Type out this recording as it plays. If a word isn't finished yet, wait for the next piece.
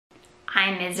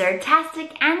I'm Ms.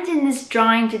 Artastic, and in this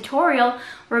drawing tutorial,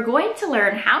 we're going to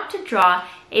learn how to draw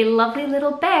a lovely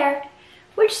little bear,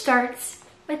 which starts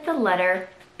with the letter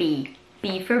B.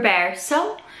 B for bear.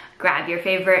 So grab your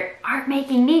favorite art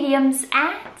making mediums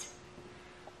and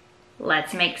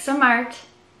let's make some art.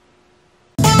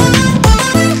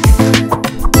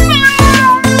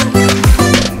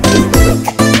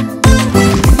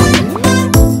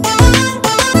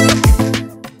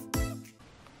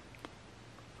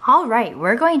 Alright,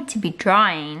 we're going to be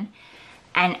drawing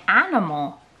an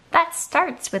animal that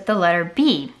starts with the letter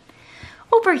B.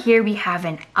 Over here we have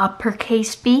an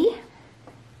uppercase B,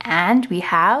 and we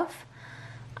have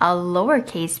a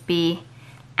lowercase b,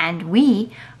 and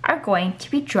we are going to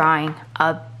be drawing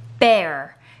a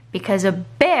bear because a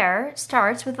bear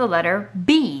starts with the letter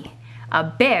B. A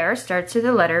bear starts with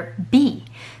the letter B.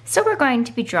 So we're going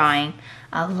to be drawing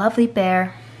a lovely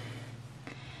bear.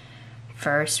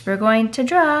 First, we're going to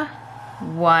draw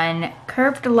one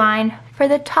curved line for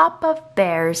the top of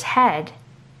bear's head.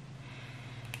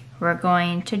 We're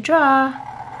going to draw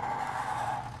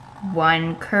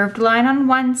one curved line on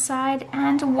one side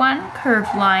and one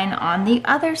curved line on the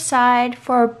other side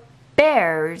for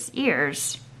bear's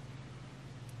ears.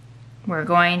 We're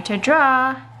going to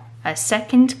draw a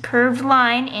second curved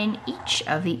line in each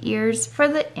of the ears for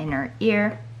the inner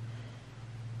ear.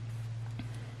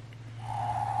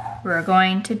 We're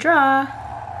going to draw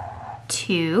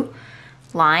two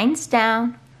lines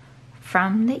down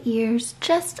from the ears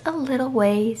just a little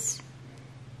ways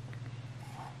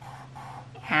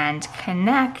and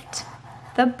connect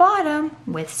the bottom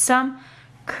with some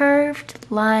curved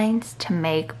lines to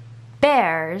make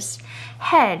bear's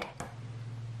head.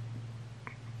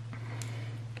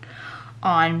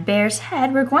 On bear's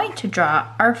head, we're going to draw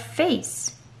our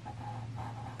face.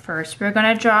 First, we're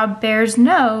going to draw bear's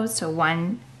nose, so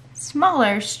one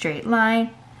smaller straight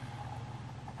line,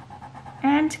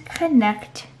 and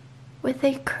connect with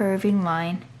a curving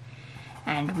line.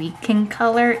 And we can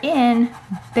color in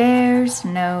bear's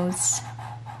nose.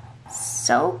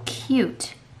 So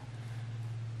cute.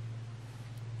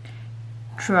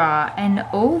 Draw an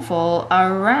oval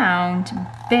around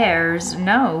bear's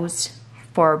nose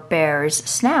for bear's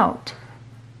snout.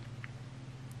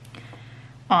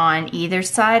 On either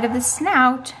side of the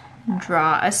snout,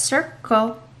 draw a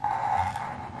circle.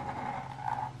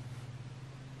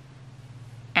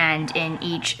 And in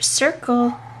each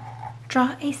circle,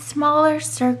 draw a smaller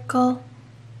circle.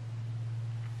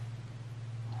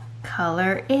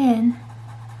 Color in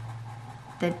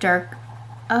the dark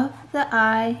of the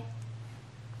eye,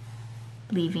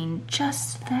 leaving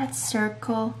just that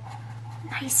circle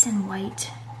nice and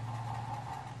white.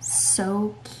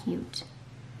 So cute.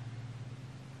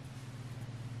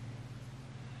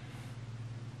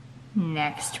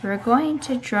 Next, we're going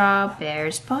to draw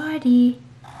bear's body.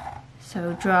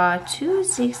 So draw two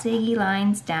zigzaggy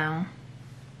lines down.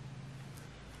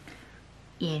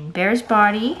 In bear's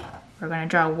body, we're going to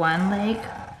draw one leg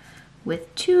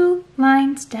with two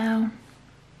lines down.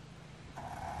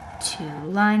 Two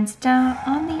lines down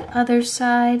on the other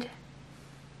side.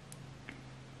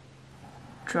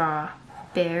 Draw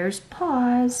bear's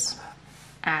paws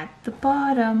at the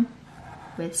bottom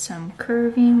with some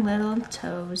curving little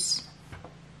toes.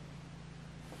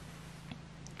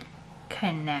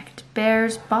 Connect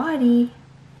bear's body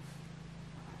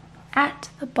at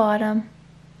the bottom.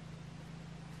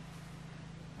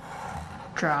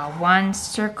 Draw one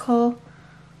circle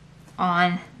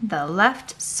on the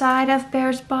left side of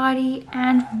bear's body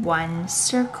and one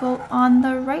circle on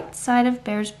the right side of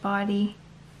bear's body.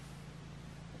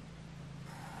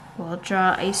 We'll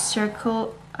draw a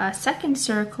circle, a second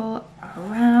circle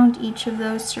around each of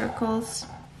those circles.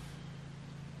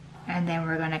 And then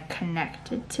we're going to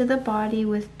connect it to the body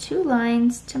with two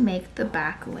lines to make the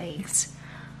back legs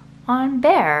on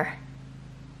bear.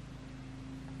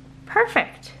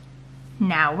 Perfect.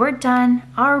 Now we're done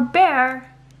our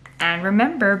bear. And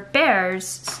remember, bears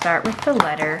start with the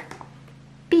letter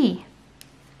B.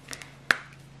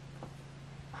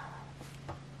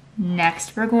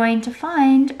 Next, we're going to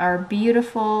find our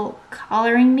beautiful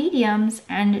coloring mediums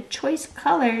and choice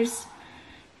colors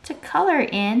to color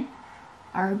in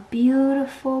our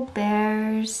beautiful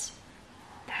bears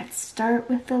that start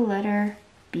with the letter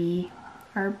B.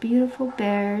 Our beautiful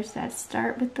bears that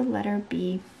start with the letter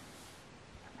B.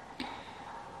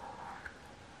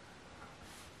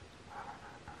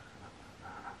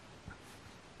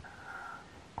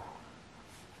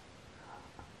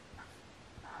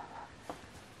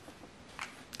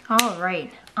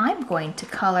 Alright, I'm going to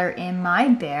color in my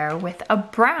bear with a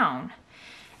brown.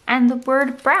 And the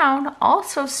word brown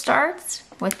also starts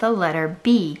with the letter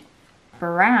B.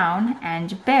 brown,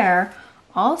 and bear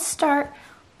all start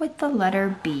with the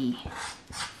letter B.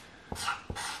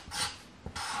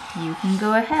 You can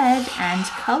go ahead and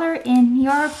color in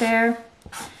your bear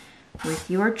with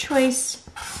your choice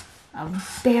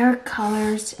of bear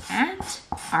colors and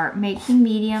art making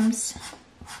mediums.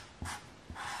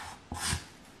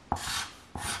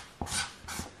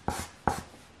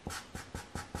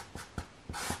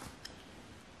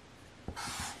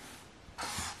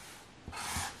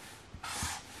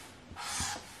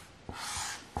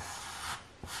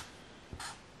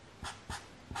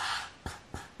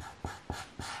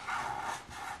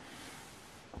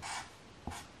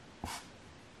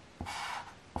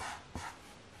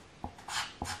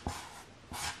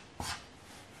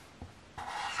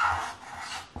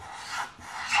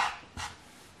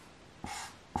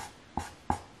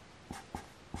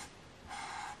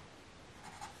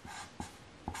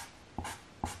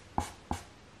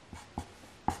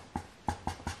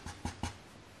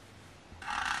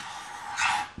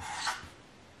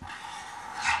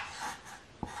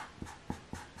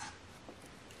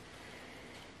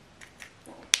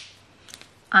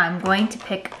 I'm going to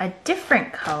pick a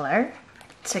different color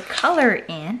to color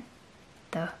in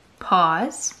the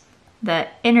paws, the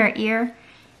inner ear,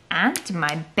 and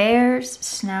my bear's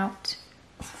snout.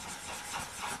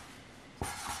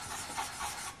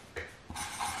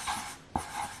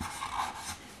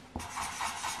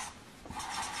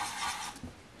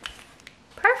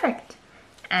 Perfect.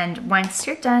 And once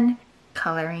you're done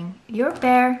coloring your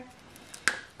bear,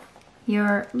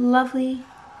 your lovely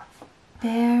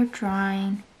bear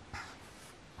drawing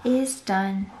is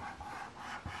done.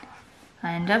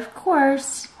 And of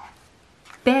course,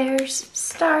 bears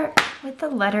start with the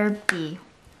letter B.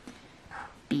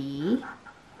 B,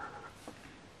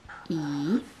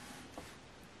 E,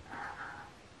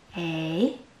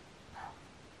 A,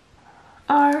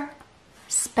 R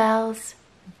spells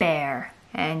bear.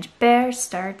 And bear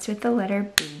starts with the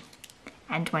letter B.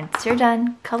 And once you're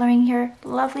done coloring your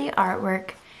lovely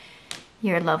artwork,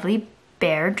 your lovely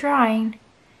bear drawing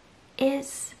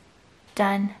is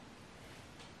done.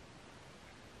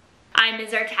 I'm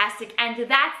Ms. Artastic, and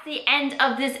that's the end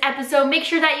of this episode. Make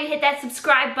sure that you hit that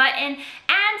subscribe button,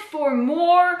 and for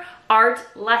more art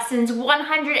lessons,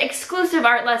 100 exclusive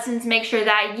art lessons, make sure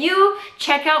that you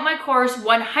check out my course,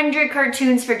 100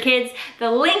 Cartoons for Kids.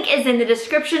 The link is in the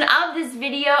description of this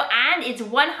video, and it's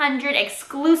 100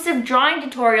 exclusive drawing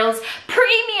tutorials,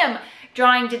 premium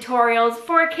drawing tutorials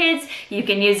for kids. You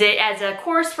can use it as a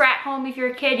course for at home if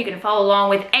you're a kid. You can follow along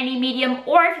with any medium,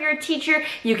 or if you're a teacher,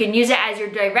 you can use it as your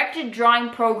directed drawing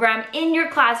program in your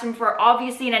classroom for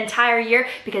obviously an entire year,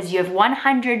 because you have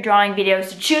 100 drawing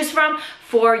videos to choose from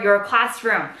for your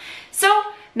classroom. So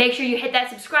make sure you hit that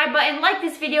subscribe button, like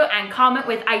this video, and comment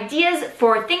with ideas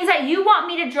for things that you want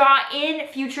me to draw in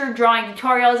future drawing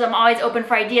tutorials. I'm always open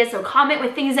for ideas, so comment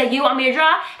with things that you want me to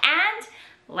draw, and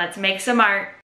let's make some art.